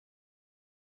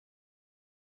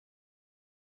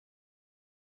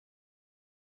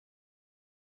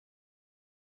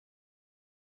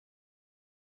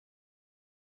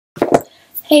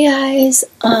Hey guys,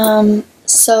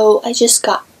 so I just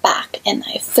got back and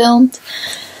I finally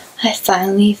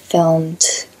filmed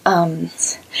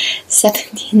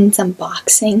 17's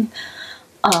unboxing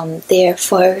their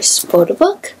first photo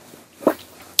book,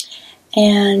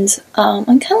 and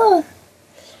I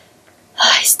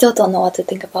still don't know what to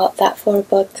think about that photo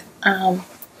book.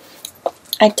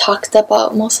 I talked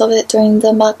about most of it during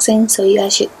the unboxing, so you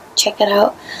guys should check it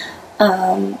out.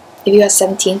 If you're a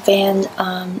 17 fan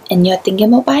and you're thinking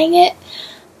about buying it,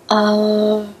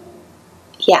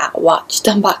 yeah, watch the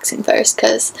unboxing first,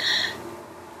 because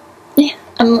yeah,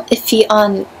 I'm iffy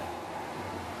on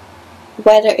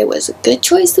whether it was a good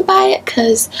choice to buy it,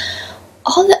 because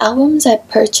all the albums I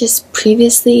purchased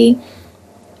previously,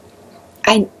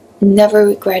 I never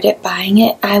regretted buying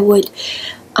it. I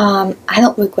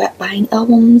don't regret buying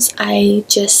albums. I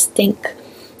just think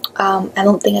I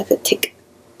don't think I could take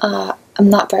I'm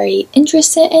not very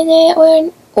interested in it,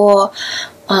 or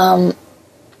I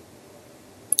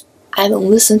don't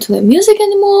listen to the music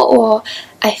anymore, or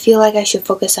I feel like I should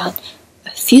focus on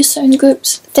a few certain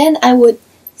groups, then I would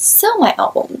sell my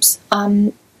albums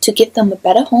to give them a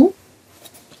better home.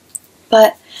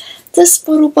 But this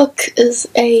photo book is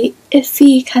a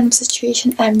iffy kind of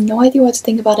situation. I have no idea what to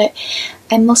think about it.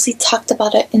 I mostly talked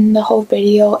about it in the whole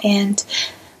video, and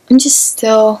I'm just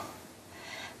still,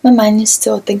 my mind is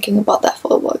still thinking about that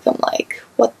photo book. I'm like,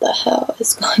 what the hell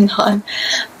is going on?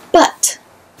 But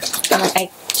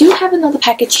I do have another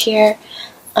package here,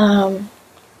 and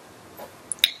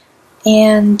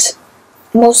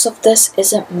most of this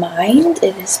isn't mine.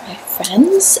 It is my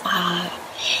friend's.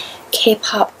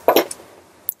 K-pop,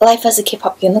 Life as a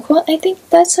K-pop Unicorn, I think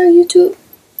that's her YouTube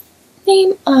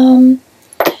name.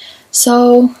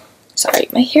 So sorry,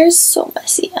 my hair is so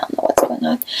messy. I don't know what's going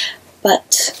on.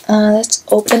 But let's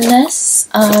open this.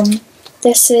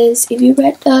 This is, if you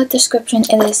read the description,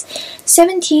 it is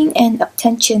 17 and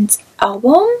Up10tion's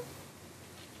album.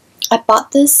 I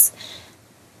bought this,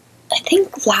 I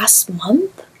think, last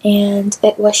month, and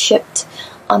it was shipped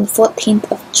on the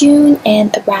 14th of June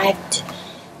and arrived,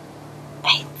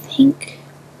 I think,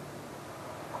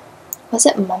 was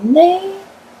it Monday?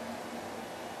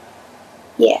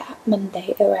 Yeah,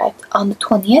 Monday. It arrived on the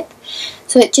 20th.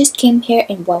 So it just came here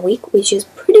in 1 week, which is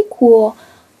pretty cool.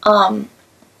 I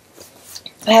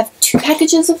have 2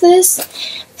 packages of this,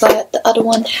 but the other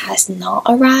one has not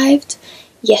arrived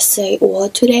yesterday or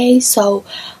today. So,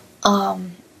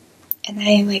 and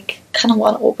I kind of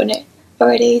want to open it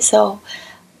already. So,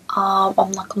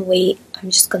 I'm not gonna wait.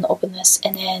 I'm just gonna open this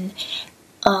and then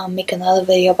make another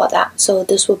video about that. So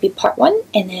this will be part 1,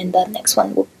 and then the next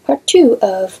one will be part 2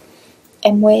 of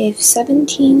Mwave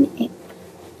 17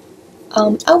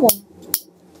 album.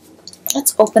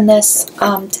 Let's open this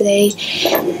today.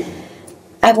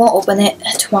 I won't open it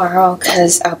tomorrow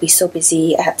because I'll be so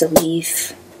busy. I have to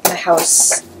leave my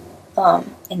house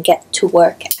and get to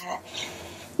work at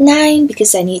 9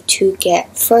 because I need to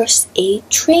get first aid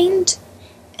trained,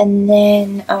 and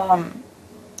then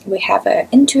we have a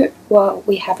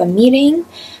meeting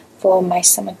for my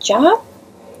summer job,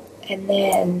 and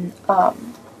then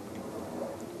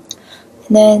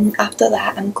after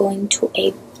that I'm going to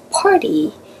a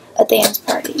party, a dance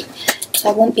party. So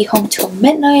I won't be home till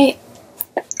midnight.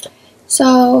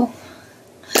 So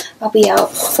I'll be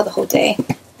out for the whole day.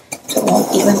 I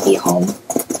won't even be home.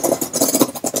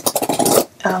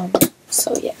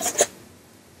 So yeah.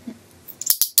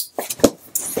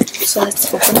 So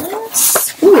let's open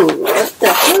this. Ooh, what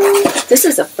the hell? This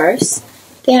is a first.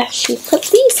 They actually put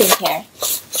these in here.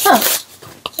 Huh.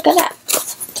 Look at that.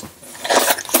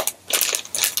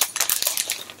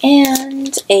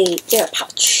 And a ear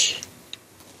pouch.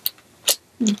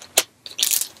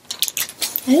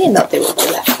 I didn't know they would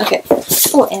do that. Okay.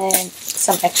 Oh, and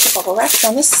some extra bubble wrap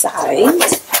on the side.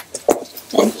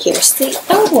 And here's the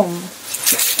album.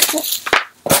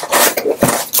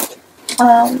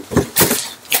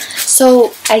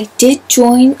 So I did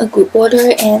join a group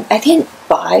order, and I didn't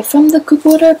buy from the group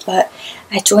order, but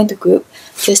I joined the group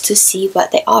just to see what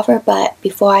they offer. But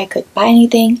before I could buy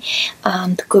anything,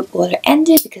 the group order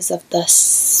ended because of the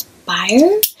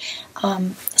Spire.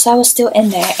 So I was still in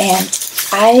there, and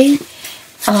I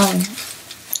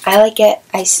like it.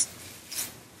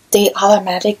 They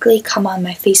automatically come on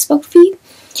my Facebook feed.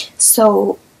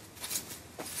 So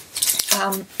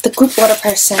the group order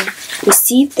person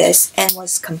received this and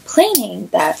was complaining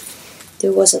that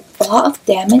there was a lot of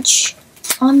damage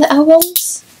on the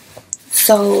albums.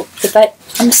 So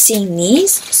I'm seeing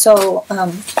these, so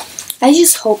I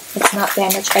just hope it's not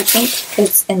damaged. I think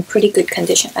it's in pretty good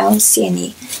condition. I don't see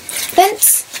any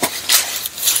dents.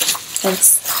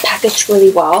 It's packaged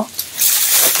really well.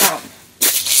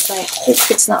 so I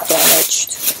hope it's not damaged.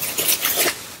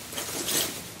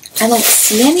 I don't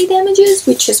see any damages,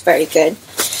 which is very good.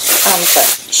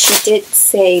 But she did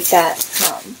say that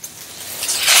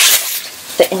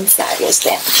the inside was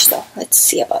damaged, so let's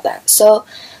see about that. So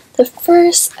the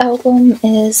first album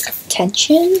is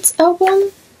Up10tion's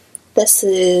album. This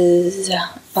is,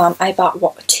 I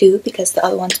bought 2 because the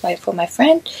other one's for my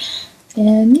friend.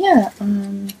 And yeah,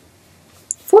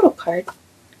 photo card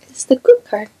is the group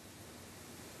card.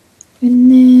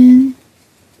 And then,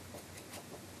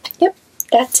 yep,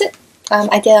 that's it.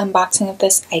 I did an unboxing of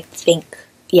this, I think.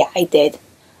 Yeah, I did.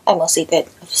 I mostly did.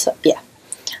 So, yeah.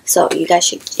 So you guys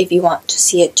should, if you want to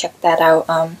see it, check that out.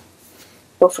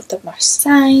 Both of them are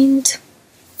signed.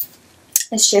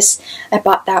 It's just, I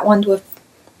bought that one with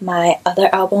my other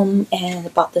album, and I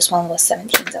bought this one with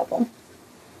 17's album.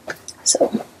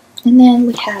 So, and then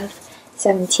we have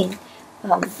 17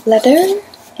 Letter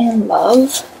and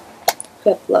Love.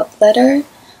 We have Love Letter.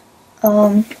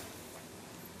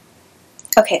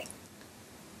 Okay.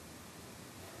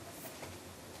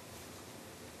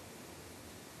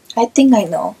 I think I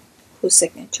know whose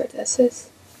signature this is.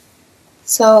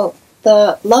 So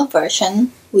the Love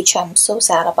version, which I'm so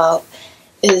sad about,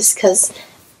 is because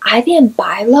I didn't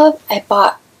buy Love, I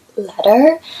bought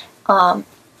Letter,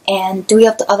 and 3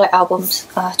 of the other albums,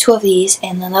 2 of these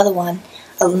and another one,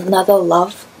 another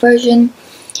Love version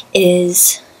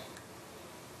is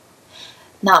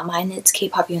not mine, it's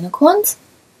K-pop Unicorns.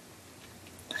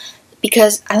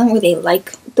 Because I don't really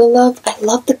like the Love. I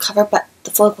love the cover, but the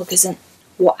photo book isn't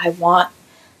what I want.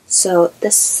 So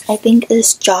this, I think,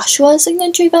 is Joshua's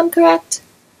signature, if I'm correct.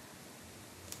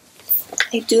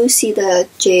 I do see the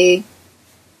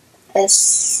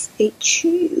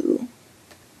JSHU.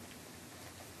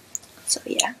 So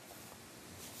yeah.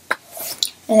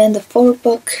 And then the photo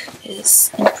book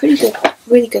is in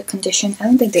really good condition. I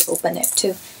don't think they opened it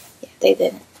too. Yeah, they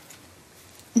didn't.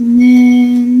 And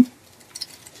then,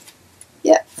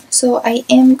 yeah. So I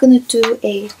am gonna do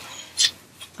a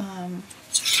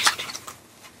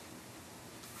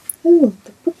ooh,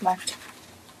 the bookmark.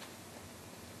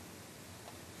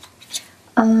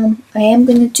 I am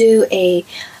gonna do a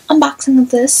unboxing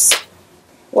of this.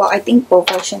 Well, I think both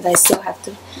versions I still have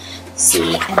to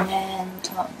see, and then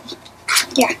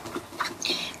yeah.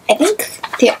 I think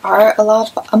there are a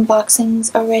lot of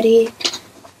unboxings already,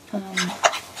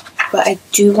 but I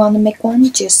do want to make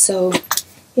one just so,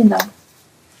 you know,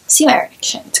 see my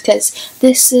reactions, because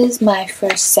this is my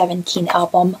first 17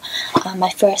 album, my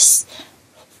first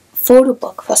photo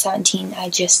book for 17. I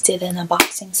just did an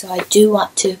unboxing, so I do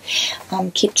want to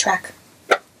keep track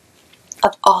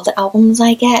of all the albums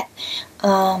I get,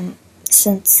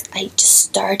 since I just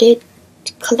started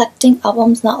collecting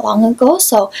albums not long ago,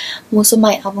 so most of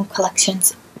my album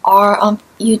collections are on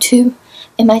YouTube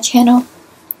in my channel.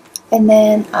 And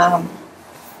then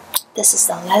this is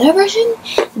the Letter version,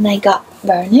 and I got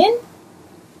Vernon.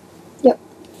 Yep,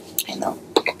 I know,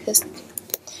 because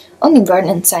only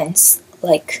Vernon signs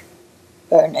like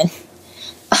Vernon.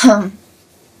 I'm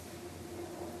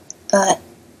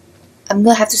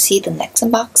gonna have to see the next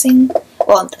unboxing,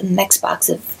 well, the next box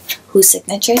of whose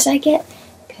signatures I get,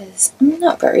 because I'm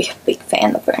not very big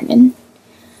fan of Vernon.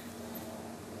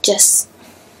 Just,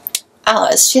 I don't know,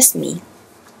 it's just me.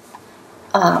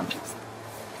 I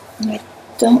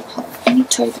don't, let me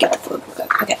try to get the photo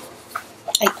card. Okay.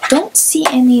 I don't see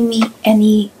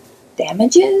any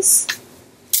damages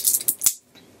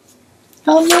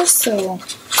on this, so.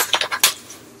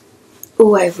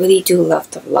 Oh, I really do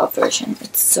love the Love version.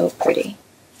 It's so pretty.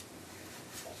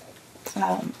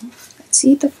 Let's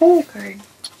see the photo card.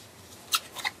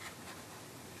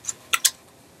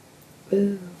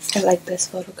 Ooh, I like this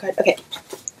photo card. Okay,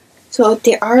 so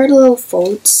there are little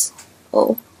folds.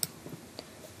 Oh,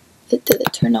 did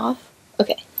it turn off?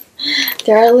 Okay,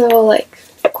 there are little like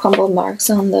crumbled marks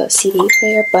on the CD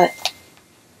player, but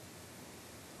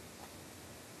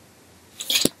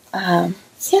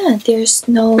yeah, there's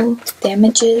no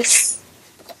damages.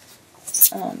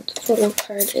 The photo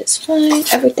card is fine.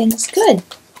 Everything's good.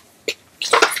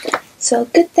 So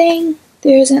good thing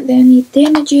there isn't any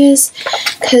damages,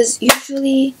 because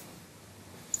usually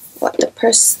what the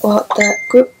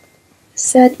group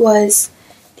said was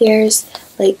there's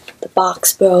like the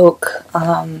box broke,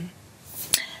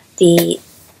 the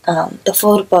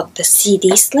photo book, the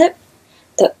CD slip,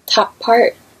 the top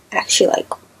part actually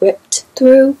like ripped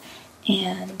through,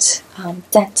 and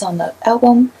dents on the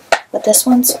album, but this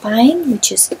one's fine,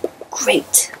 which is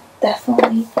great.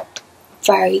 Definitely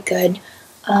very good.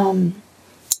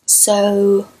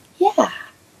 So yeah,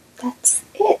 that's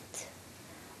it.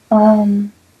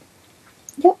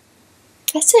 Yep,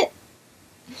 that's it.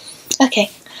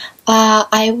 Okay,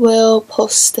 I will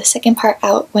post the second part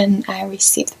out when I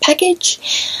receive the package.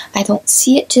 I don't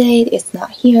see it today. It's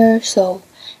not here, so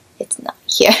it's not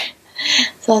here.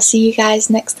 So I'll see you guys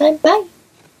next time. Bye!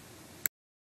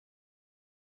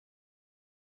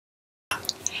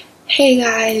 Hey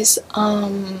guys,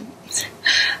 I'm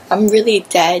really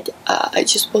dead. I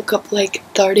just woke up like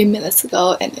 30 minutes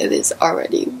ago and it is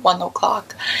already 1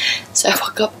 o'clock. So I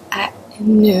woke up at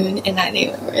noon and I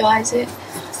didn't even realize it.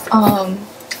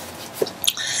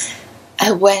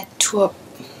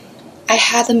 I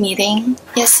had a meeting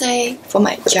yesterday for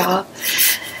my job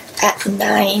at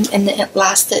 9 and then it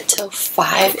lasted till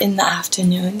 5 in the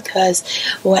afternoon because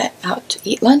I went out to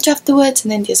eat lunch afterwards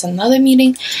and then there's another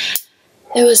meeting.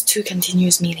 There was 2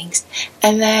 continuous meetings,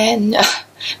 and then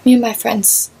me and my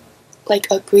friends like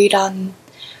agreed on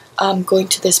going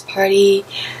to this party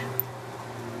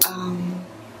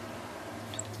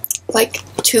like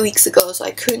 2 weeks ago, so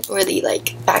I couldn't really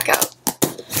like back out.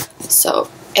 So,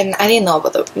 and I didn't know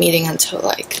about the meeting until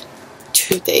like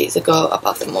 2 days ago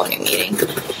about the morning meeting.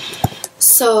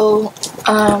 So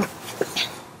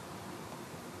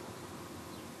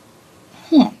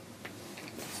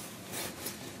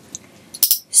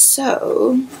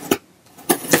So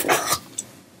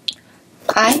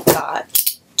I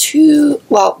got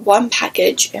 1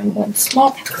 package and 1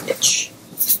 small package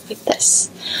like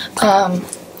this.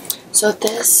 So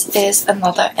this is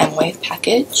another Mwave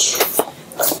package,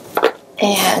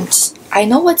 and I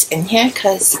know what's in here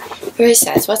because it already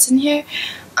says what's in here.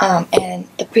 And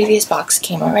the previous box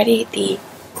came already. The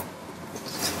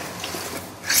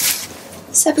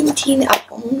 17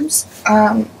 albums.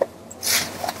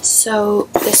 So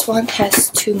this one has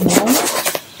 2 more.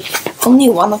 Only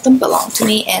one of them belonged to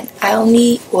me, and I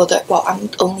only ordered. Well, I'm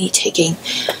only taking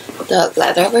the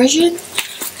leather version.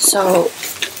 So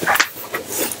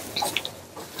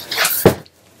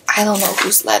I don't know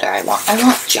whose letter I want. I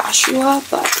want Joshua,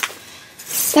 but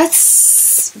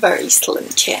that's very slim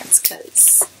chance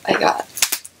because I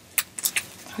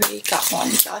already got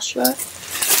 1 Joshua.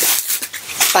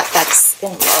 But that's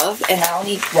in love, and I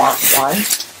only want 1.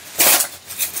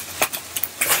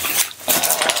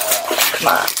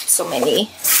 Come on, so many.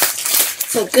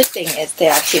 So the good thing is they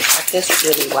actually packed this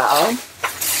really well.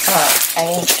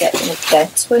 I didn't get any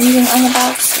dents or anything on the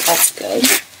box, so that's good.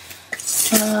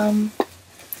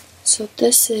 So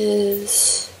this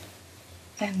is...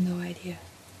 I have no idea.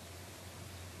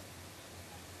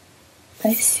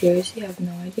 I seriously have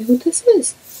no idea who this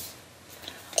is.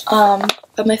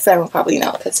 But my friend will probably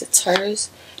know because it's hers.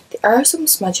 There are some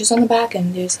smudges on the back,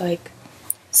 and there's like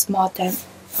a small dent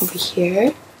over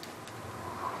here.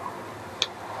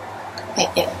 Right,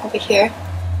 yeah, over here.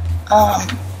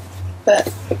 But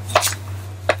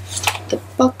the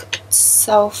book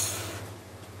itself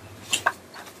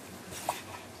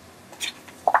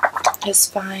is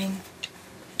fine.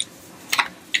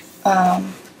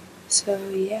 So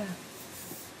yeah.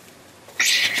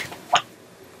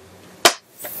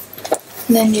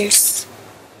 And then there's...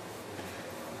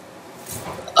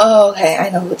 Oh, okay, I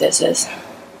know who this is.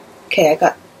 Okay,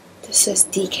 this is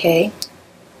DK.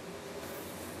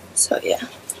 So yeah.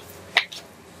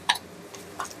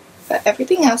 But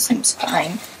everything else seems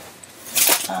fine.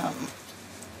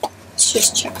 Let's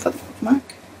just check for the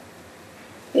bookmark.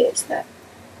 Wait, is that?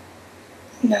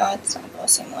 No, it's not the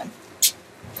same one.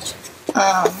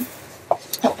 Oh,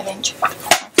 I didn't check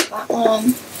that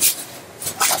one.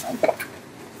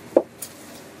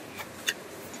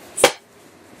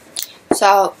 So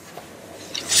I'll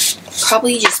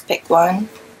probably just pick one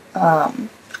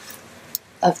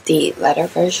of the letter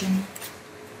version.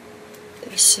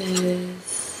 This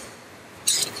is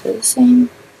it the same?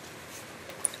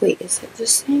 Wait, is it the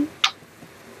same?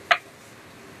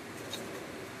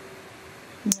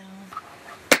 No.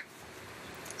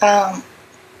 I'll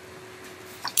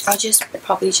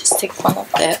probably just take one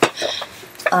of the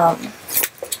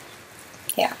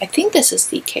yeah, I think this is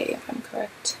DK if I'm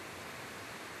correct.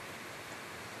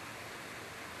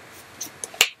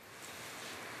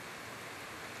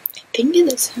 I think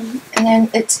it is him. And then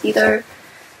it's either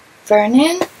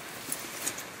Vernon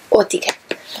or DK.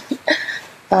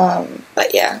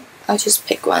 But yeah, I'll just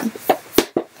pick one.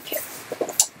 Okay.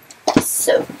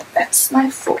 So that's my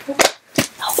 4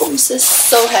 albums. This is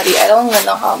so heavy. I don't even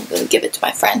know how I'm going to give it to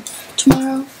my friend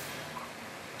tomorrow.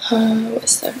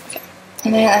 What's there? Okay.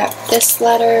 And then I have this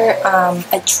letter.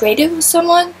 I traded with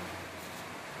someone.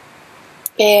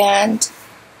 And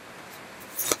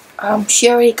she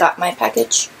already got my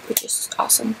package, which is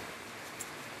awesome.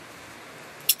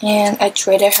 And I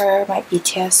traded her my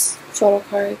BTS photo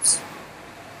cards.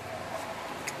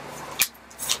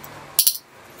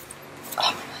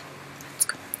 Oh my god, let's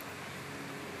go.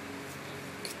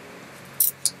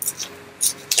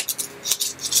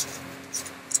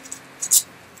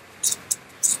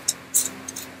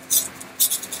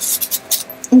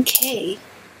 Okay,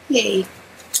 yay.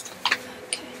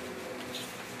 Okay.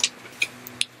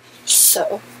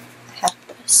 So I have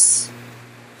this.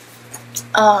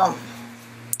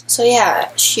 So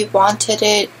yeah, she wanted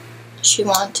it. She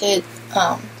wanted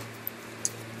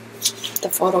the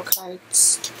photo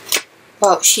cards.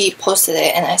 Well, she posted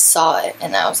it and I saw it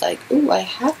and I was like, ooh, I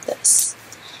have this.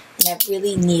 And I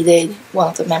really needed one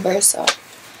of the members,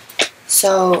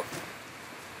 so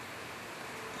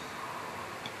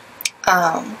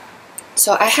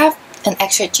I have an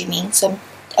extra Jimin, so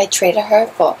I traded her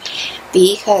for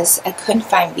V because I couldn't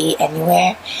find V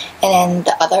anywhere, and then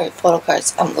the other photo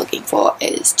cards I'm looking for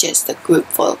is just a group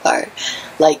photo card.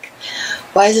 Like,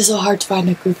 why is it so hard to find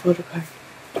a group photo card?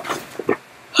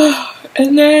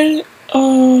 And then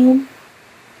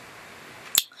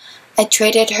I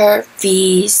traded her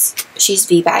V's. She's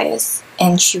V bias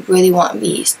and she really wants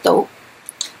V's though,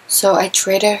 so I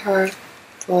traded her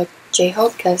for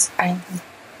J-Hope because I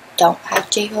don't have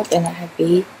J-Hope and I have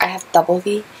V. I have double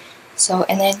V. So,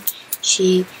 and then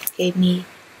she gave me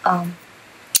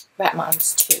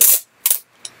Ratmons too.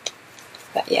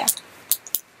 But yeah.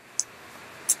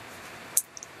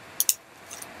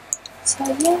 So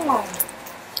yeah.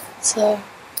 So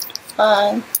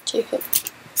J-Hope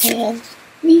and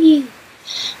V.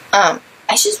 I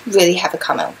just really have a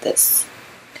comment with this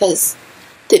because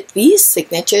did V's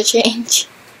signature change?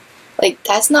 Like,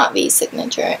 that's not V's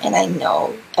signature, and I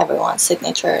know everyone's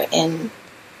signature in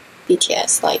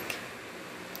BTS. Like,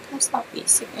 that's not V's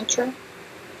signature.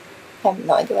 I have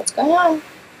no idea what's going on.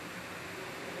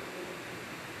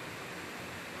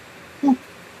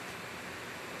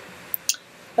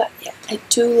 But yeah, I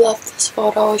do love this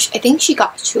photo. I think she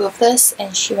got 2 of this,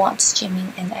 and she wants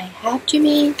Jimin, and I have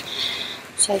Jimin,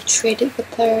 so I traded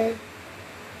with her.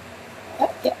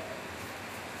 But yeah.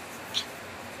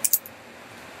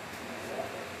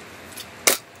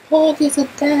 Oh, there's a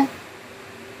dent.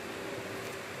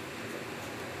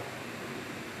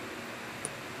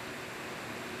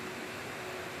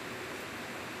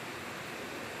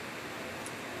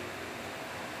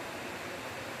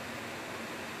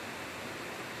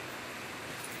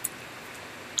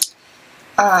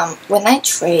 When I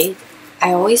trade,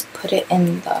 I always put it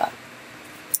in the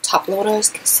top loaders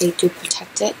because they do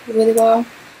protect it really well.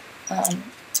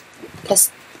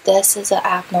 Because this is an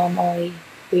abnormally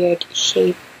weird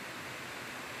shape.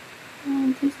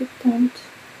 Oh, there's a dent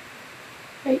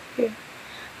right here.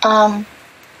 I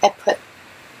put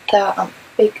the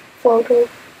big photo.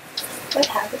 I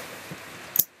have it.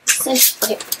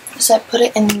 So I put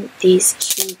it in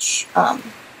these huge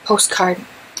postcard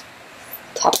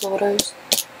top loaders.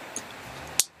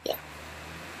 Yeah.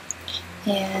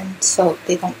 And so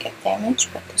they don't get damaged,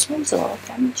 but this one's a little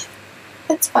damaged.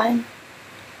 It's fine.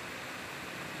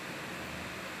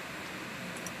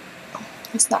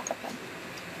 It's not that bad.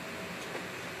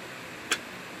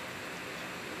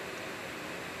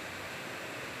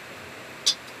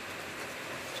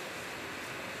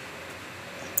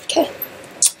 Okay.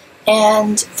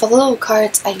 And for the little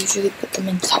cards, I usually put them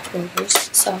in top loaders.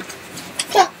 So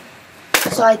yeah.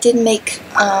 So I did make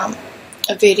a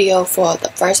video for the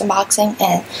first unboxing,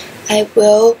 and I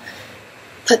will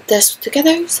put this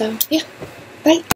together. So yeah. Bye.